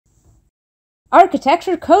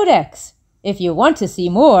Architecture Codex. If you want to see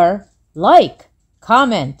more, like,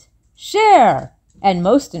 comment, share, and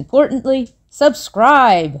most importantly,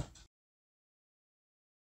 subscribe.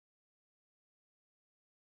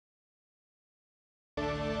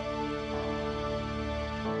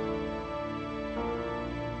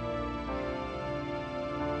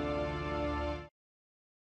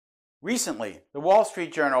 Recently, the Wall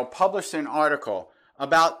Street Journal published an article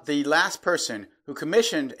about the last person who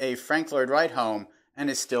commissioned a Frank Lloyd Wright home and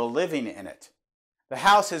is still living in it. The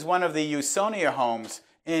house is one of the Usonia homes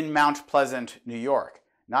in Mount Pleasant, New York,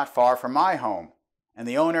 not far from my home, and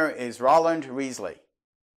the owner is Roland RIZEley.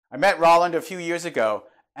 I met Roland a few years ago,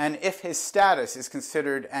 and if his status is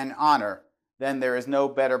considered an honor, then there is no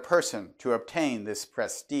better person to obtain this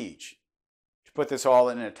prestige. To put this all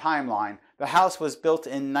in a timeline, the house was built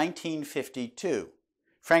in 1952.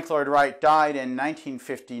 Frank Lloyd Wright died in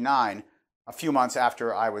 1959, a few months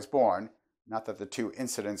after I was born. Not that the two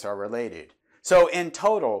incidents are related. So in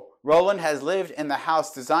total, Roland has lived in the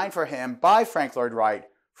house designed for him by Frank Lloyd Wright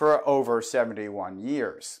for over 71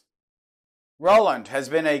 years. Roland has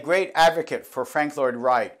been a great advocate for Frank Lloyd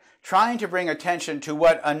Wright, trying to bring attention to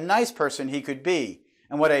what a nice person he could be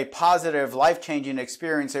and what a positive, life-changing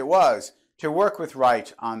experience it was to work with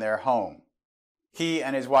Wright on their home. He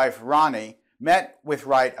and his wife, Ronnie, met with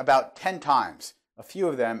Wright about 10 times, a few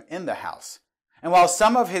of them in the house. And while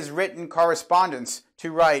some of his written correspondence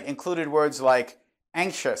to Wright included words like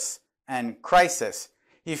anxious and crisis,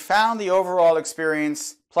 he found the overall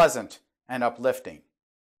experience pleasant and uplifting.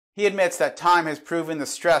 He admits that time has proven the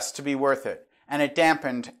stress to be worth it, and it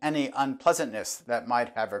dampened any unpleasantness that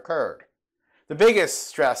might have occurred. The biggest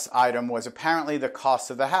stress item was apparently the cost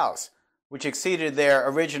of the house, which exceeded their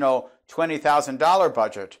original $20,000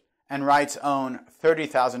 budget and Wright's own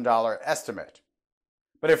 $30,000 estimate.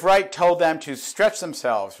 But if Wright told them to stretch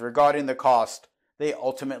themselves regarding the cost, they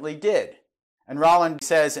ultimately did. And Roland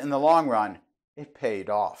says in the long run, it paid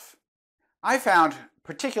off. I found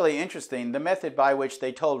particularly interesting the method by which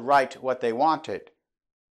they told Wright what they wanted.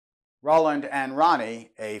 Roland and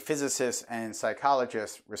Ronnie, a physicist and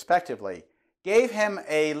psychologist respectively, gave him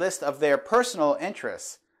a list of their personal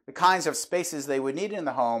interests, the kinds of spaces they would need in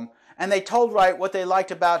the home, and they told Wright what they liked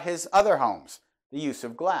about his other homes, the use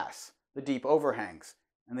of glass, the deep overhangs,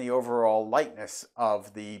 and the overall lightness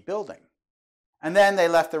of the building. And then they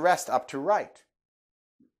left the rest up to Wright.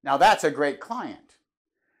 Now that's a great client.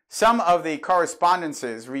 Some of the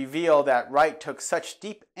correspondences reveal that Wright took such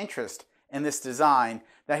deep interest in this design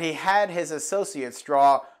that he had his associates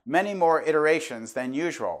draw many more iterations than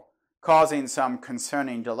usual, causing some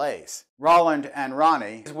concerning delays. Roland and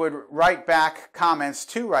Ronnie would write back comments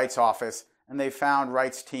to Wright's office, and they found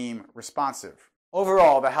Wright's team responsive.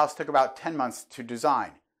 Overall, the house took about 10 months to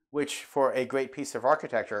design, which for a great piece of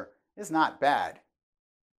architecture is not bad.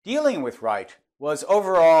 Dealing with Wright was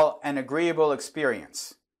overall an agreeable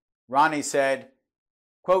experience. Ronnie said,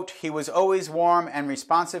 quote, "He was always warm and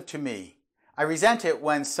responsive to me. I resent it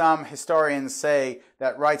when some historians say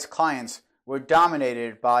that Wright's clients were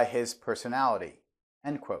dominated by his personality."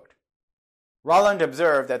 End quote. Roland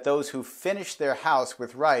observed that those who finished their house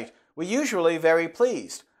with Wright were usually very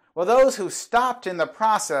pleased, while those who stopped in the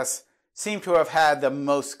process seem to have had the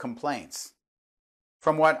most complaints.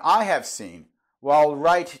 From what I have seen, while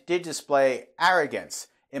Wright did display arrogance,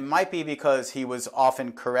 it might be because he was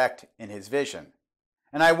often correct in his vision.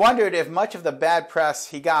 And I wondered if much of the bad press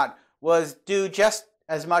he got was due just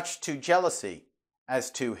as much to jealousy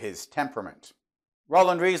as to his temperament.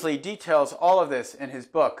 Roland RIZEley details all of this in his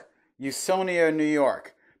book, Usonia, New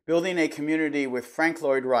York, Building a Community with Frank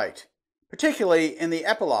Lloyd Wright, particularly in the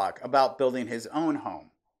epilogue about building his own home.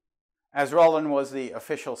 As Roland was the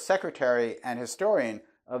official secretary and historian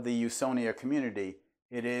of the Usonia community,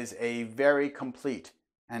 it is a very complete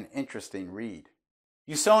and interesting read.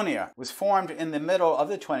 Usonia was formed in the middle of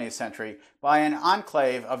the 20th century by an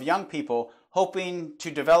enclave of young people hoping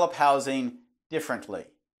to develop housing differently.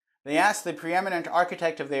 They asked the preeminent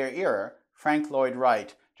architect of their era, Frank Lloyd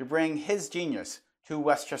Wright, to bring his genius to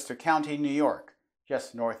Westchester County, New York,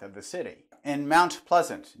 just north of the city. In Mount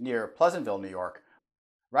Pleasant, near Pleasantville, New York,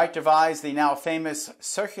 Wright devised the now famous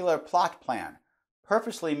circular plot plan,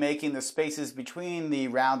 purposely making the spaces between the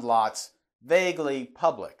round lots vaguely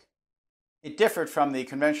public. It differed from the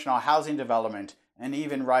conventional housing development and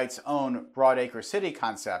even Wright's own broadacre city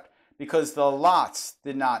concept because the lots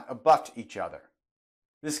did not abut each other.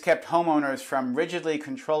 This kept homeowners from rigidly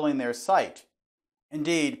controlling their site.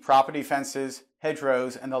 Indeed, property fences,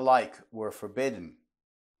 hedgerows, and the like were forbidden.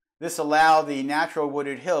 This allowed the natural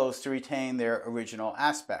wooded hills to retain their original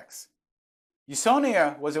aspects.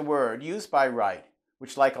 Usonia was a word used by Wright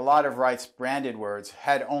which, like a lot of Wright's branded words,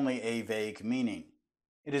 had only a vague meaning.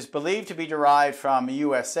 It is believed to be derived from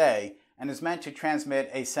USA and is meant to transmit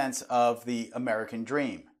a sense of the American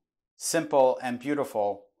dream, simple and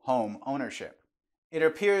beautiful home ownership. It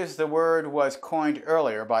appears the word was coined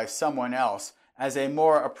earlier by someone else as a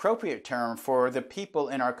more appropriate term for the people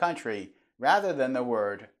in our country rather than the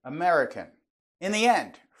word American. In the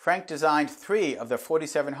end, Frank designed 3 of the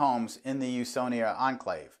 47 homes in the Usonia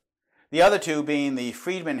enclave, the other 2 being the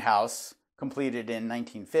Friedman House, completed in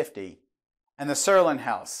 1950, and the Serlin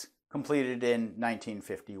House, completed in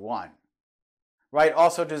 1951. Wright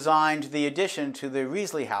also designed the addition to the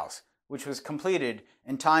Reisley House, which was completed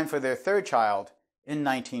in time for their 3rd child in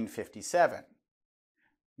 1957.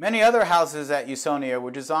 Many other houses at Usonia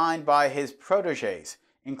were designed by his protégés,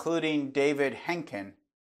 including David Henkin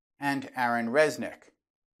and Aaron Resnick,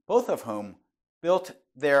 both of whom built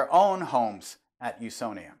their own homes at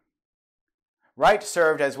Usonia. Wright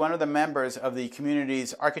served as one of the members of the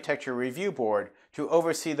community's Architecture Review Board to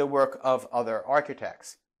oversee the work of other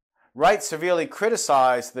architects. Wright severely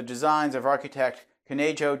criticized the designs of architect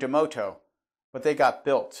Conejo D'Amoto, but they got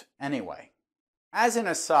built anyway. As an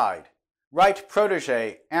aside, Wright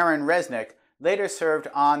protégé Aaron Resnick later served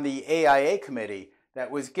on the AIA committee that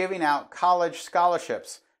was giving out college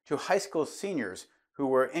scholarships to high school seniors who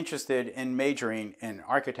were interested in majoring in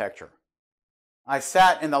architecture. I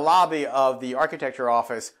sat in the lobby of the architecture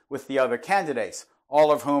office with the other candidates,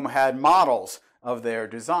 all of whom had models of their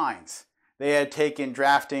designs. They had taken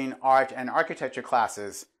drafting, art, and architecture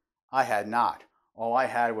classes. I had not. All I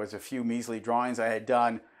had was a few measly drawings I had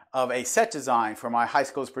done of a set design for my high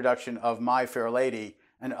school's production of My Fair Lady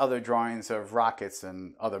and other drawings of rockets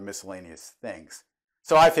and other miscellaneous things.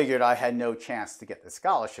 So I figured I had no chance to get the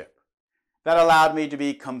scholarship. That allowed me to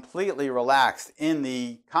be completely relaxed in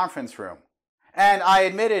the conference room. And I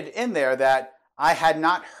admitted in there that I had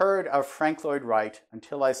not heard of Frank Lloyd Wright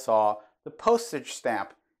until I saw the postage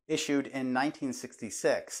stamp issued in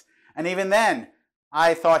 1966. And even then,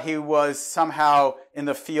 I thought he was somehow in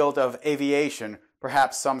the field of aviation,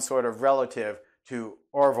 perhaps some sort of relative to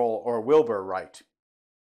Orville or Wilbur Wright.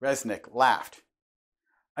 Resnick laughed.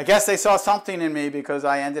 I guess they saw something in me because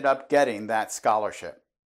I ended up getting that scholarship.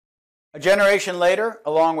 A generation later,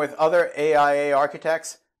 along with other AIA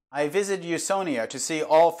architects, I visited Usonia to see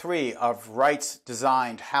all 3 of Wright's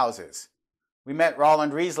designed houses. We met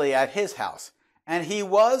Roland RIZEley at his house, and he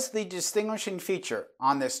was the distinguishing feature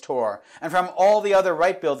on this tour and from all the other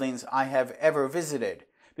Wright buildings I have ever visited,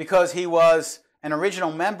 because he was an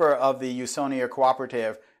original member of the Usonia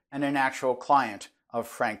Cooperative and an actual client of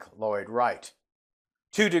Frank Lloyd Wright.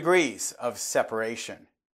 2 degrees of separation.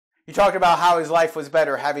 He talked about how his life was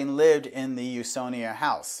better having lived in the Usonia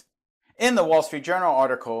house. In the Wall Street Journal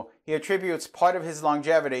article, he attributes part of his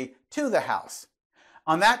longevity to the house.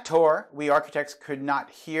 On that tour, we architects could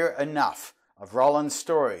not hear enough of Roland's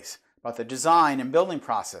stories about the design and building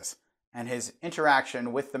process and his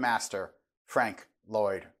interaction with the master, Frank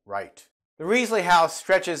Lloyd Wright. The RIZEley house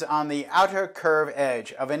stretches on the outer curve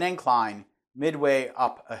edge of an incline midway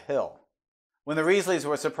up a hill. When the RIZEleys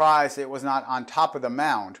were surprised it was not on top of the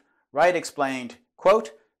mound, Wright explained,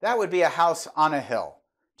 quote, "That would be a house on a hill.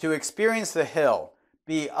 To experience the hill,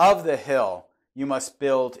 be of the hill, you must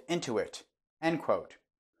build into it," end quote.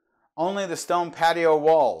 Only the stone patio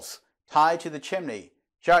walls, tied to the chimney,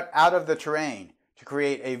 jut out of the terrain to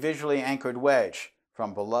create a visually anchored wedge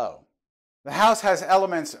from below. The house has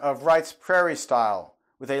elements of Wright's prairie style,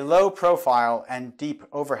 with a low profile and deep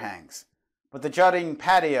overhangs, but the jutting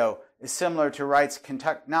patio is similar to Wright's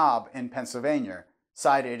Kentuck Knob in Pennsylvania,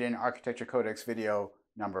 cited in Architecture Codex video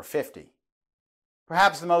number 50.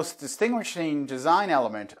 Perhaps the most distinguishing design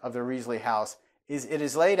element of the RIZEley house is it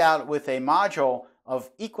is laid out with a module of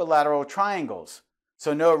equilateral triangles,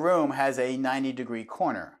 so no room has a 90-degree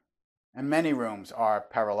corner, and many rooms are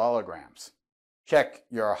parallelograms. Check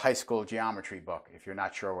your high school geometry book if you're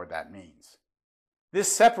not sure what that means.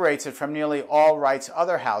 This separates it from nearly all Wright's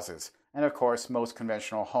other houses, and of course most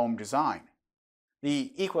conventional home design.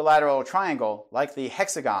 The equilateral triangle, like the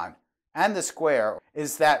hexagon and the square,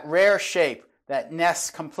 is that rare shape that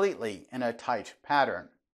nests completely in a tight pattern.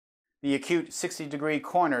 The acute 60-degree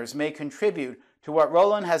corners may contribute to what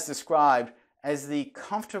Roland has described as the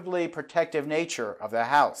comfortably protective nature of the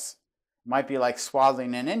house. It might be like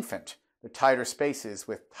swaddling an infant, the tighter spaces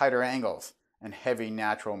with tighter angles and heavy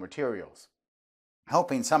natural materials,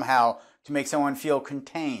 helping somehow to make someone feel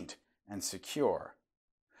contained and secure.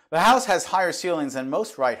 The house has higher ceilings than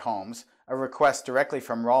most Wright homes, a request directly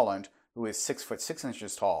from Roland, who is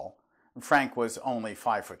 6'6" tall, and Frank was only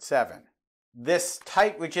 5'7". This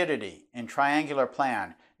tight rigidity in triangular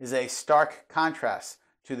plan is a stark contrast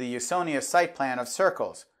to the Usonia site plan of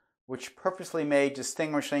circles, which purposely made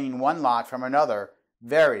distinguishing one lot from another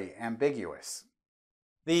very ambiguous.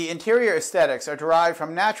 The interior aesthetics are derived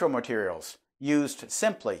from natural materials, used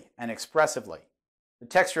simply and expressively. The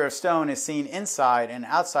texture of stone is seen inside and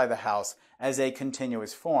outside the house as a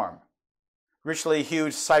continuous form. Richly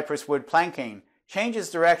hued cypress wood planking changes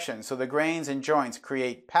direction so the grains and joints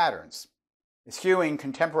create patterns. Eschewing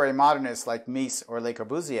contemporary modernists like Mies or Le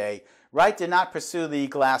Corbusier, Wright did not pursue the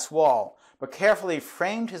glass wall, but carefully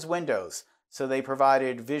framed his windows so they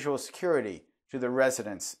provided visual security to the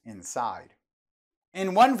residents inside.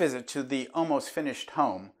 In one visit to the almost finished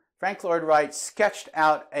home, Frank Lloyd Wright sketched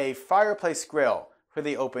out a fireplace grill for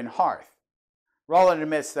the open hearth. Roland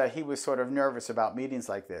admits that he was sort of nervous about meetings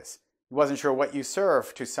like this. He wasn't sure what you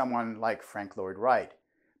serve to someone like Frank Lloyd Wright.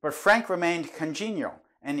 But Frank remained congenial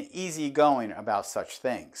and easygoing about such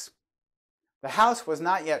things. The house was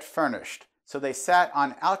not yet furnished, so they sat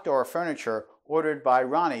on outdoor furniture ordered by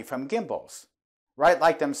Ronnie from Gimbel's. Wright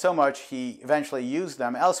liked them so much he eventually used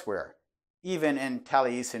them elsewhere, even in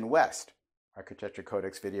Taliesin West, Architecture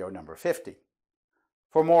Codex video number 50.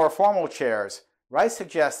 For more formal chairs, Wright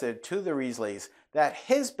suggested to the Reisleys that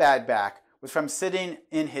his bad back was from sitting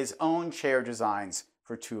in his own chair designs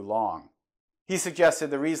for too long. He suggested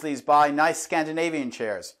the Reisleys buy nice Scandinavian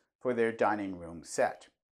chairs for their dining room set.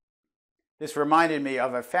 This reminded me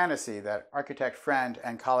of a fantasy that architect friend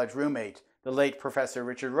and college roommate, the late Professor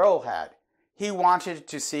Richard Rolle, had. He wanted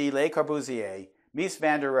to see Le Corbusier, Mies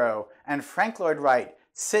van der Rohe, and Frank Lloyd Wright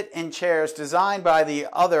sit in chairs designed by the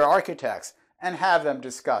other architects and have them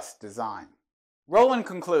discuss design. Roland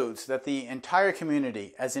concludes that the entire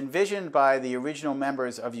community, as envisioned by the original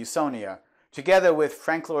members of Usonia, together with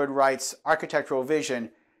Frank Lloyd Wright's architectural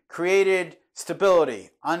vision, created stability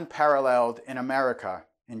unparalleled in America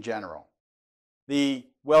in general. The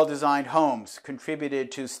well-designed homes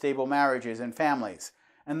contributed to stable marriages and families,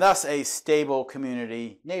 and thus a stable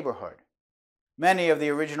community neighborhood. Many of the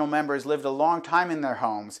original members lived a long time in their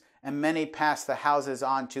homes, and many passed the houses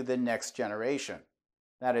on to the next generation.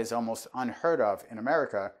 That is almost unheard of in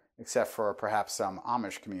America, except for perhaps some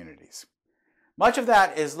Amish communities. Much of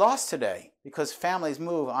that is lost today because families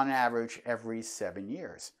move on average every 7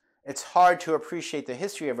 years. It's hard to appreciate the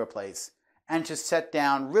history of a place and to set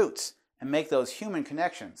down roots and make those human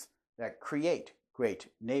connections that create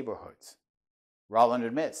great neighborhoods. Roland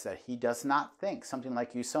admits that he does not think something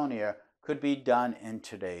like Usonia could be done in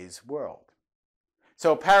today's world.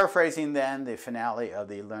 So paraphrasing then the finale of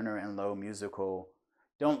the Lerner and Loewe musical,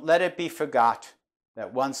 don't let it be forgot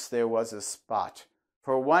that once there was a spot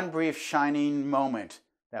for one brief shining moment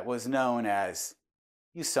that was known as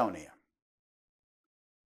Usonia.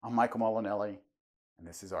 I'm Michael Molinelli, and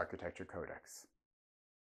this is Architecture Codex.